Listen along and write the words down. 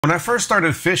When I first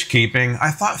started fish keeping, I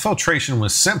thought filtration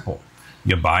was simple.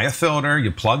 You buy a filter,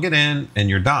 you plug it in, and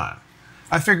you're done.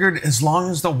 I figured as long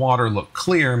as the water looked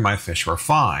clear, my fish were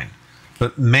fine.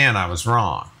 But man, I was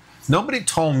wrong. Nobody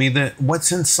told me that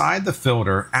what's inside the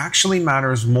filter actually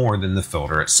matters more than the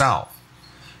filter itself.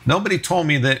 Nobody told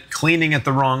me that cleaning it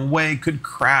the wrong way could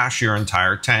crash your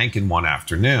entire tank in one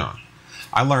afternoon.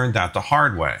 I learned that the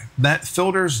hard way, that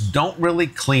filters don't really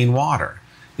clean water.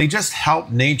 They just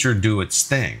help nature do its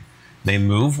thing. They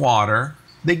move water,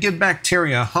 they give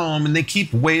bacteria a home, and they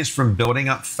keep waste from building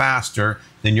up faster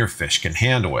than your fish can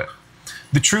handle it.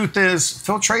 The truth is,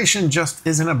 filtration just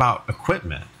isn't about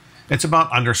equipment. It's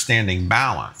about understanding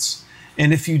balance.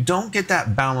 And if you don't get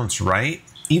that balance right,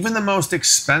 even the most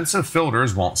expensive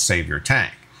filters won't save your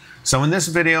tank. So in this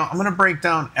video, I'm gonna break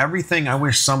down everything I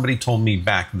wish somebody told me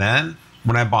back then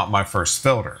when I bought my first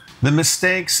filter. The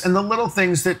mistakes and the little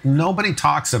things that nobody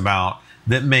talks about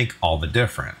that make all the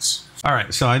difference. All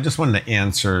right, so I just wanted to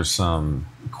answer some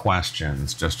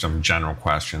questions, just some general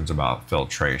questions about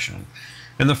filtration.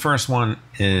 And the first one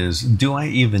is, do I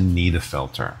even need a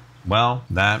filter? Well,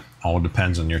 that all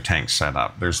depends on your tank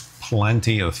setup. There's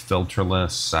plenty of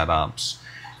filterless setups.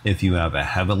 If you have a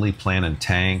heavily planted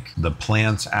tank, the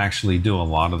plants actually do a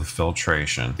lot of the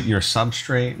filtration. Your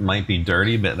substrate might be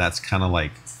dirty, but that's kind of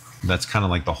like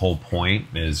the whole point,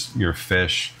 is your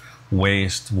fish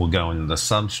waste will go into the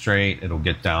substrate, it'll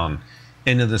get down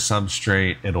into the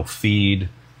substrate, it'll feed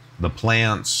the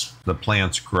plants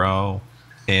grow,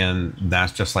 and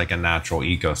that's just like a natural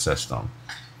ecosystem.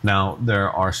 Now, there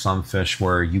are some fish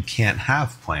where you can't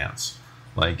have plants.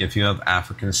 Like if you have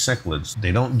African cichlids,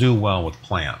 they don't do well with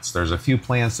plants. There's a few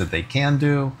plants that they can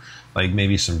do, like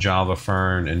maybe some Java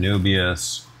fern,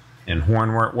 Anubias, and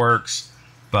hornwort works,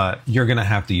 but you're gonna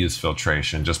have to use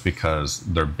filtration just because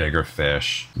they're bigger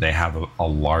fish. They have a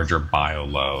larger bio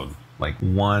load. Like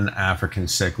one African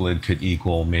cichlid could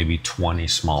equal maybe 20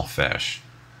 small fish.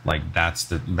 Like that's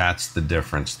the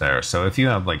difference there. So if you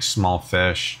have like small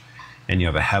fish and you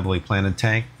have a heavily planted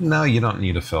tank, no, you don't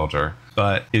need a filter.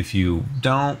 But if you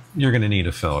don't, you're gonna need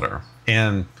a filter.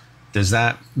 And does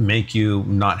that make you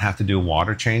not have to do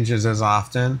water changes as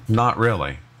often? Not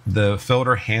really. The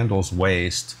filter handles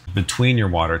waste between your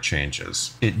water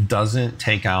changes. It doesn't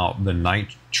take out the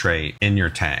nitrate in your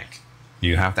tank.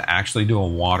 You have to actually do a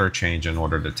water change in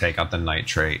order to take out the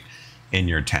nitrate in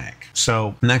your tank.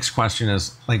 So next question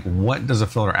is, like, what does a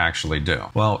filter actually do?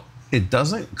 Well, it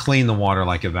doesn't clean the water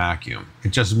like a vacuum. It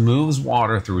just moves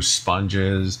water through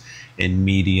sponges and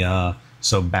media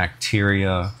so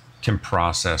bacteria can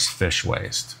process fish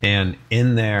waste. And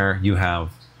in there you have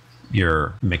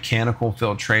your mechanical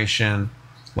filtration,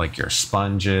 like your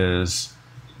sponges,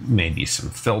 maybe some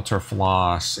filter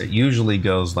floss. It usually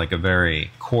goes like a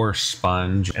very coarse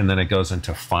sponge, and then it goes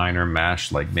into finer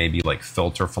mesh, like maybe like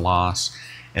filter floss.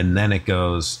 And then it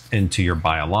goes into your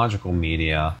biological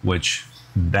media, which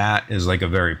that is like a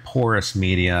very porous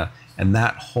media, and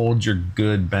that holds your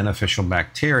good beneficial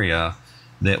bacteria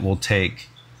that will take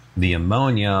the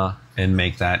ammonia and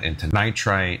make that into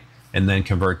nitrite, and then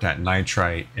convert that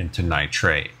nitrite into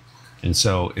nitrate. And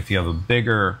so if you have a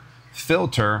bigger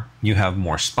filter, you have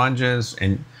more sponges,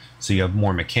 and so you have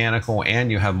more mechanical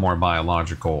and you have more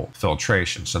biological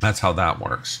filtration. So that's how that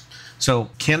works.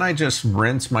 So can I just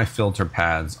rinse my filter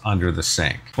pads under the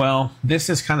sink? Well, this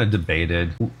is kind of debated.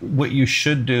 What you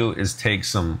should do is take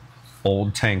some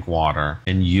old tank water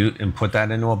and put that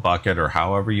into a bucket, or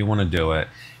however you want to do it,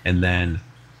 and then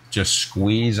just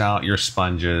squeeze out your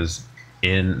sponges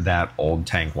in that old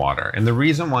tank water. And the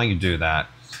reason why you do that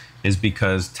is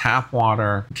because tap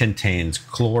water contains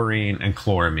chlorine and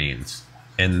chloramines,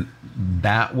 and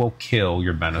that will kill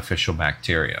your beneficial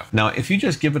bacteria. Now, if you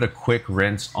just give it a quick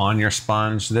rinse on your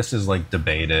sponge, this is like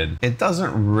debated. It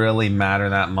doesn't really matter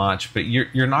that much, but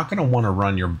you're not gonna wanna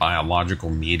run your biological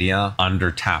media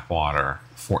under tap water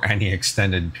for any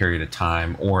extended period of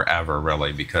time or ever,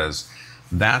 really, because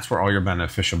that's where all your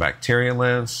beneficial bacteria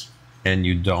lives. And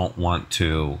you don't want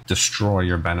to destroy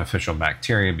your beneficial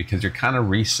bacteria because you're kind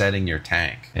of resetting your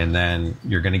tank. And then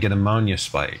you're gonna get ammonia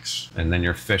spikes. And then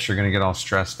your fish are gonna get all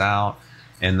stressed out.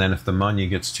 And then if the ammonia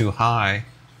gets too high,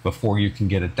 before you can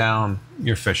get it down,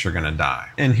 your fish are gonna die.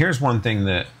 And here's one thing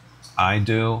that I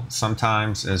do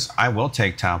sometimes is I will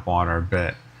take tap water,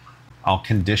 but I'll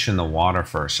condition the water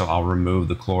first. So I'll remove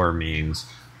the chloramines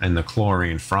and the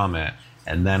chlorine from it,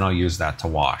 and then I'll use that to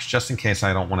wash. Just in case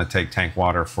I don't want to take tank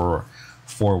water for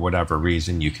whatever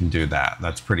reason, you can do that.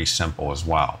 That's pretty simple as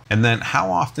well. And then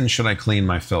how often should I clean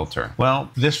my filter? Well,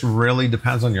 this really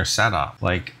depends on your setup.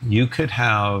 Like, you could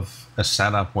have a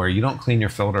setup where you don't clean your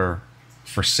filter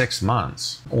for 6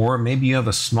 months. Or maybe you have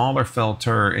a smaller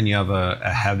filter and you have a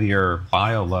heavier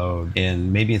bio load,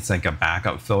 and maybe it's like a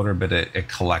backup filter, but it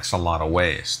collects a lot of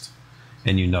waste.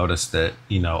 And you notice that,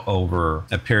 you know, over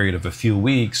a period of a few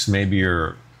weeks, maybe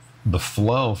the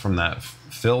flow from that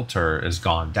filter is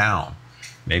gone down.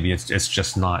 Maybe it's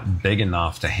just not big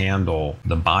enough to handle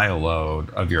the bio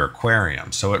load of your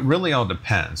aquarium. So it really all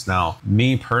depends. Now,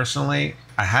 me personally,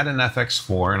 I had an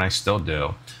FX4 and I still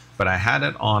do, but I had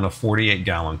it on a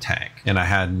 48-gallon tank and I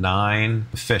had 9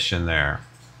 fish in there.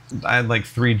 I had like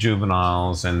 3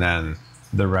 juveniles, and then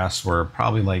the rest were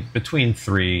probably like between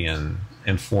 3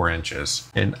 and 4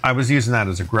 inches. And I was using that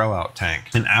as a grow out tank.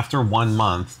 And after 1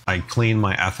 month, I cleaned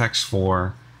my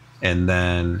FX4, and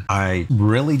then I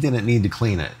really didn't need to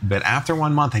clean it. But after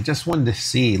 1 month, I just wanted to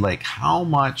see like how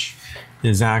much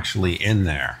is actually in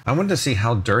there. I wanted to see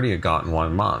how dirty it got in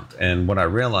 1 month. And what I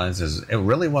realized is it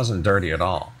really wasn't dirty at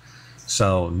all.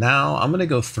 So now I'm gonna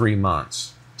go 3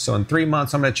 months. So in 3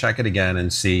 months, I'm gonna check it again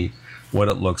and see what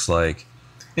it looks like.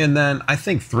 And then I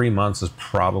think 3 months is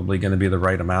probably gonna be the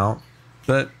right amount.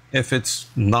 But if it's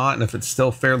not, and if it's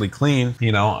still fairly clean,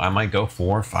 you know, I might go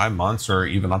 4 or 5 months, or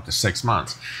even up to 6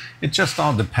 months. It just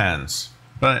all depends.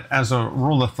 But as a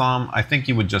rule of thumb, I think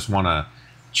you would just want to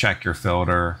check your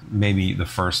filter maybe the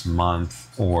first month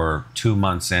or 2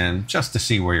 months in, just to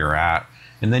see where you're at.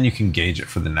 And then you can gauge it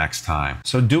for the next time.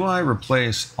 So do I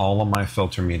replace all of my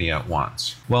filter media at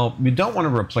once? Well, you don't want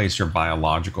to replace your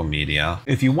biological media.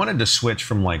 If you wanted to switch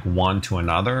from like one to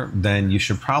another, then you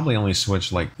should probably only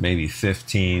switch like maybe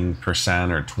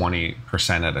 15% or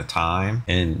 20% at a time,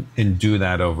 and do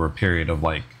that over a period of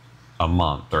like a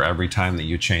month, or every time that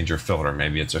you change your filter,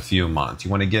 maybe it's a few months.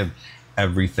 You want to give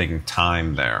everything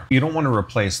time there. You don't want to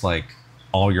replace like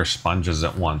all your sponges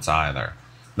at once either.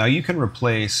 Now you can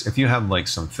replace, if you have like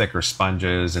some thicker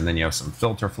sponges and then you have some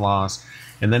filter floss,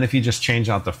 and then if you just change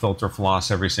out the filter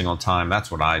floss every single time, that's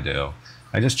what I do.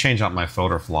 I just change out my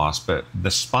filter floss, but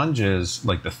the sponges,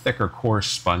 like the thicker coarse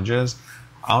sponges,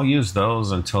 I'll use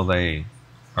those until they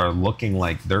are looking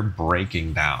like they're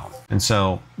breaking down. And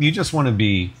so you just want to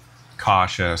be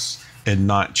cautious and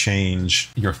not change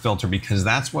your filter, because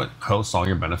that's what hosts all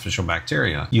your beneficial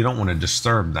bacteria. You don't want to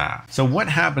disturb that. So what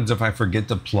happens if I forget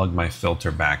to plug my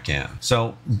filter back in?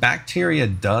 So bacteria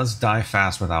does die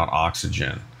fast without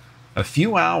oxygen. A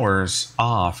few hours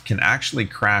off can actually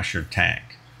crash your tank.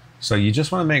 So you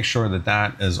just want to make sure that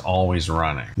that is always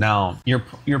running. Now,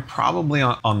 you're probably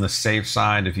on the safe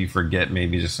side if you forget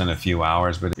maybe just in a few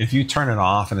hours, but if you turn it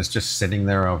off and it's just sitting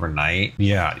there overnight,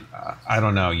 yeah, I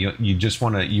don't know. You just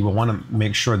want to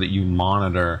make sure that you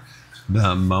monitor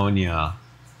the ammonia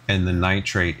and the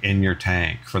nitrate in your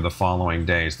tank for the following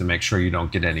days to make sure you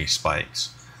don't get any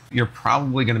spikes. You're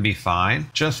probably going to be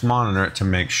fine. Just monitor it to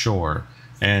make sure.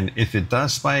 And if it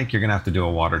does spike, you're gonna have to do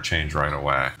a water change right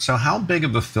away. So how big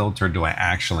of a filter do I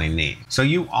actually need? So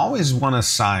you always wanna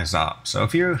size up. So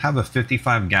if you have a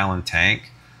 55-gallon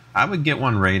tank, I would get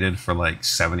one rated for like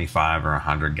 75 or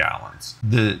 100 gallons.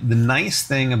 The nice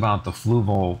thing about the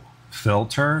Fluval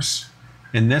filters,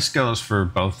 and this goes for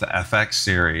both the FX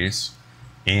series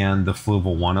and the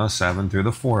Fluval 107 through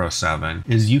the 407,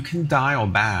 is you can dial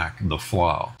back the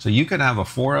flow. So you could have a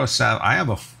 407,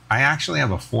 I actually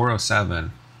have a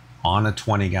 407 on a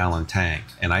 20-gallon tank,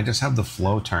 and I just have the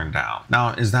flow turned down. Now,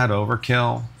 is that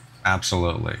overkill?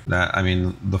 Absolutely. I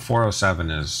mean, the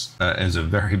 407 is a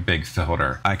very big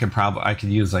filter. I could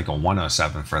use like a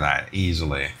 107 for that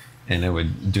easily, and it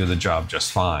would do the job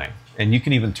just fine. And you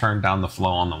can even turn down the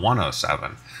flow on the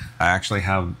 107. I actually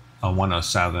have a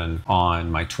 107 on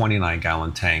my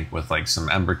 29-gallon tank with like some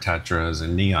Ember Tetras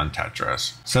and Neon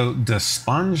Tetras. So do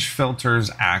sponge filters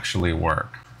actually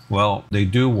work? Well, they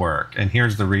do work, and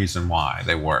here's the reason why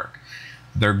they work.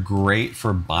 They're great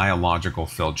for biological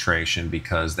filtration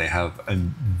because they have a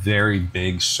very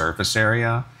big surface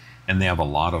area and they have a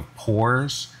lot of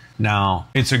pores. Now,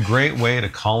 it's a great way to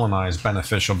colonize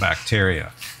beneficial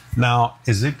bacteria. Now,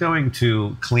 is it going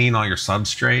to clean all your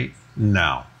substrate?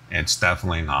 No, it's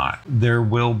definitely not. There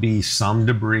will be some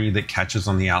debris that catches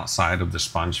on the outside of the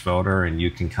sponge filter, and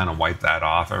you can kind of wipe that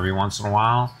off every once in a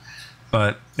while.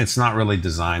 But it's not really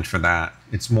designed for that.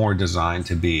 It's more designed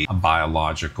to be a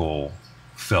biological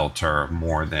filter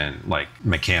more than like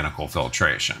mechanical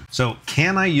filtration. So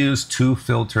can I use 2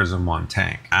 filters in one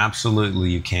tank? Absolutely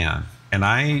you can. And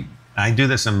I do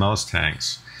this in most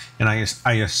tanks. And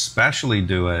I especially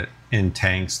do it in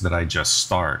tanks that I just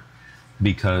start,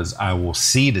 because I will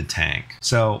seed a tank.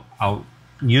 So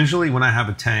usually when I have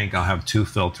a tank, I'll have 2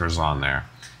 filters on there,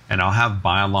 and I'll have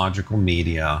biological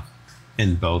media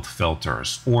in both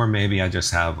filters. Or maybe I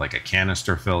just have like a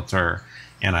canister filter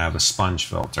and I have a sponge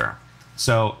filter.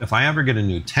 So if I ever get a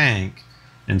new tank,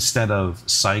 instead of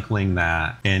cycling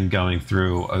that and going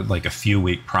through like a few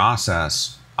week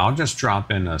process, I'll just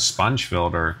drop in a sponge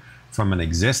filter from an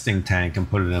existing tank and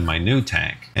put it in my new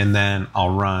tank. And then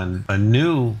I'll run a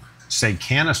new, say,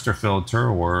 canister filter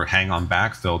or hang on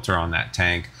back filter on that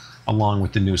tank along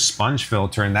with the new sponge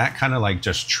filter, and that kind of like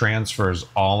just transfers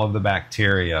all of the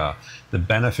bacteria, the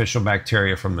beneficial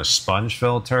bacteria from the sponge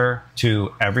filter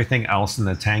to everything else in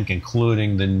the tank,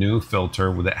 including the new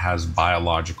filter that has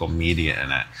biological media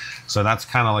in it. So that's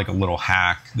kind of like a little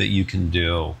hack that you can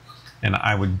do, and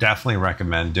I would definitely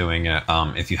recommend doing it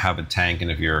if you have a tank and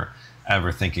if you're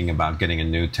ever thinking about getting a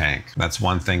new tank. That's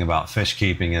one thing about fish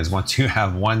keeping, is once you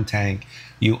have one tank,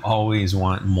 you always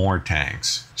want more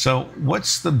tanks. So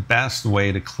what's the best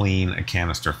way to clean a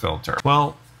canister filter?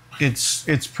 Well,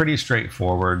 it's pretty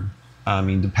straightforward. I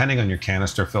mean, depending on your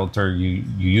canister filter, you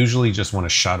usually just want to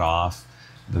shut off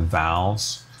the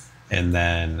valves, and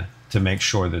then to make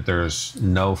sure that there's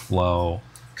no flow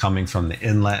coming from the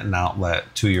inlet and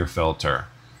outlet to your filter.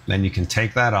 Then you can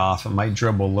take that off. It might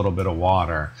dribble a little bit of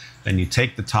water. Then you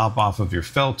take the top off of your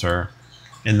filter,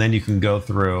 and then you can go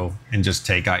through and just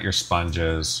take out your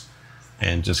sponges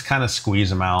and just kind of squeeze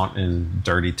them out in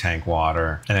dirty tank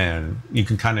water. And you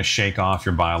can kind of shake off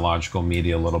your biological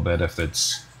media a little bit if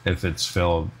it's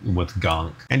filled with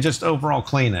gunk, and just overall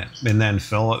clean it, and then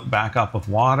fill it back up with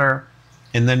water.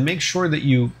 And then make sure that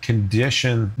you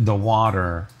condition the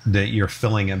water that you're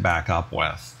filling it back up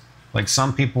with. Like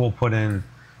some people will put in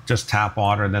just tap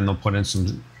water, then they'll put in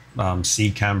some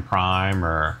C-Chem Prime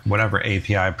or whatever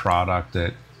API product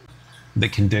that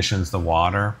conditions the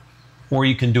water. Or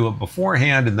you can do it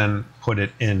beforehand and then put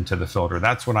it into the filter.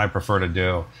 That's what I prefer to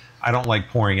do. I don't like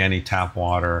pouring any tap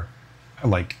water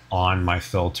like on my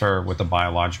filter with the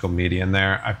biological media in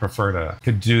there. I prefer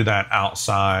to do that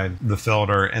outside the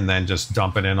filter and then just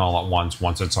dump it in all at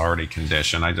once it's already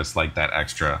conditioned. I just like that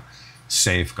extra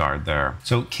safeguard there.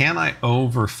 So can I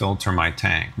over filter my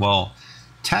tank? Well,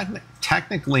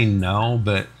 technically no,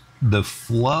 but the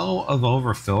flow of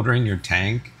over filtering your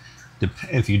tank,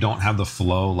 if you don't have the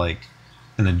flow, like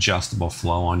an adjustable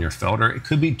flow on your filter, it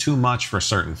could be too much for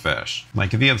certain fish.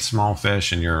 Like if you have small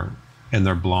fish and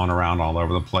they're blowing around all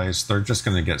over the place, they're just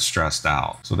going to get stressed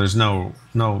out. So there's no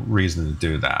reason to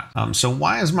do that. So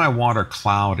why is my water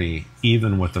cloudy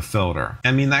even with the filter?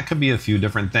 I mean, that could be a few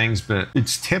different things, but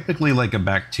it's typically like a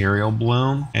bacterial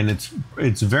bloom, and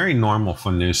it's very normal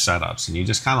for new setups, and you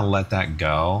just kind of let that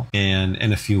go, and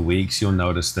in a few weeks you'll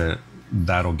notice that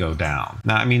that'll go down.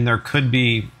 Now, I mean, there could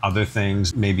be other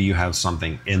things. Maybe you have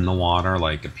something in the water,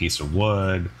 like a piece of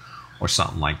wood or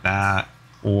something like that.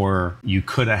 Or you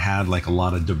could have had like a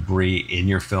lot of debris in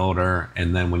your filter,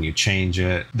 and then when you change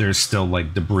it, there's still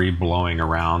like debris blowing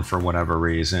around for whatever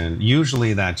reason.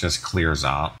 Usually that just clears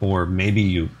up. Or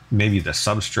maybe the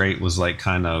substrate was like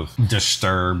kind of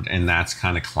disturbed, and that's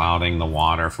kind of clouding the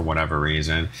water for whatever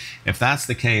reason. If that's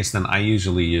the case, then I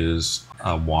usually use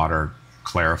a water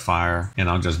clarifier, and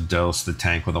I'll just dose the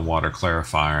tank with a water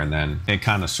clarifier, and then it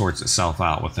kind of sorts itself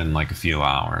out within like a few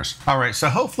hours. All right, so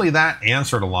hopefully that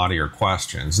answered a lot of your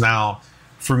questions. Now,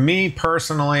 for me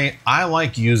personally, I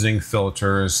like using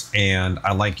filters, and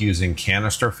I like using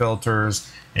canister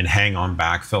filters and hang-on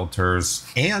back filters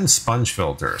and sponge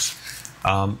filters.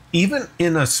 Even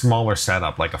in a smaller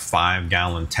setup, like a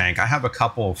 5-gallon tank, I have a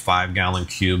couple of 5-gallon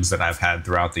cubes that I've had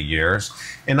throughout the years.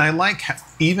 And I like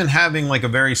even having like a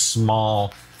very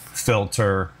small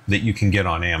filter that you can get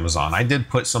on Amazon. I did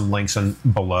put some links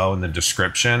below in the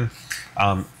description.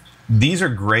 These are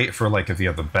great for like if you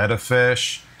have a bed of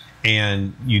fish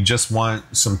and you just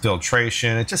want some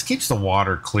filtration. It just keeps the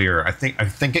water clear. I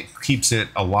think it keeps it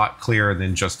a lot clearer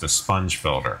than just a sponge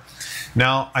filter.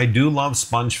 Now, I do love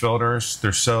sponge filters.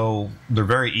 They're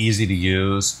very easy to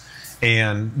use,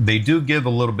 and they do give a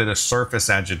little bit of surface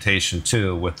agitation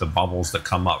too with the bubbles that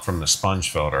come up from the sponge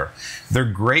filter. They're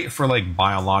great for like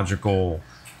biological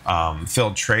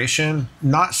filtration,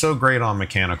 not so great on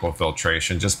mechanical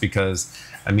filtration, just because,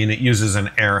 I mean, it uses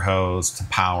an air hose to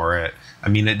power it. I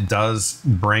mean, it does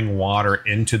bring water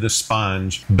into the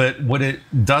sponge, but what it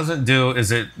doesn't do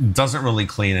is it doesn't really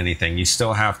clean anything. You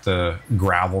still have to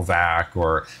gravel vac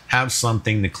or have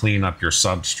something to clean up your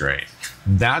substrate.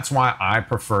 That's why I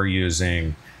prefer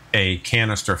using a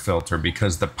canister filter,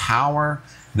 because the power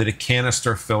that a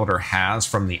canister filter has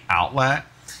from the outlet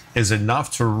is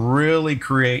enough to really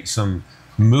create some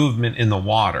movement in the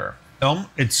water.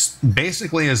 It's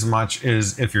basically as much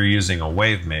as if you're using a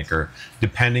Wavemaker,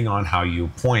 depending on how you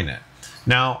point it.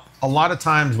 Now, a lot of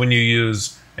times when you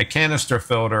use a canister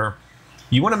filter,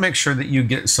 you want to make sure that you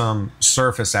get some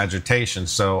surface agitation.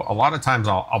 So a lot of times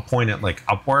I'll point it like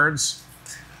upwards,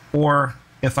 or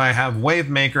if I have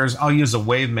Wavemakers, I'll use a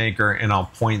Wavemaker and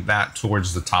I'll point that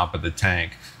towards the top of the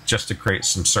tank just to create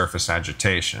some surface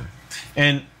agitation.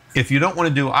 And if you don't want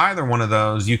to do either one of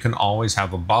those, you can always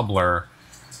have a bubbler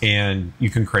and you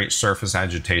can create surface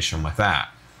agitation with that.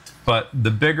 But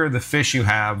the bigger the fish you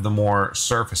have, the more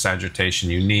surface agitation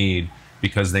you need,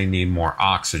 because they need more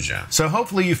oxygen. So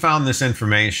hopefully you found this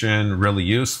information really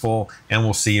useful, and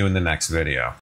we'll see you in the next video.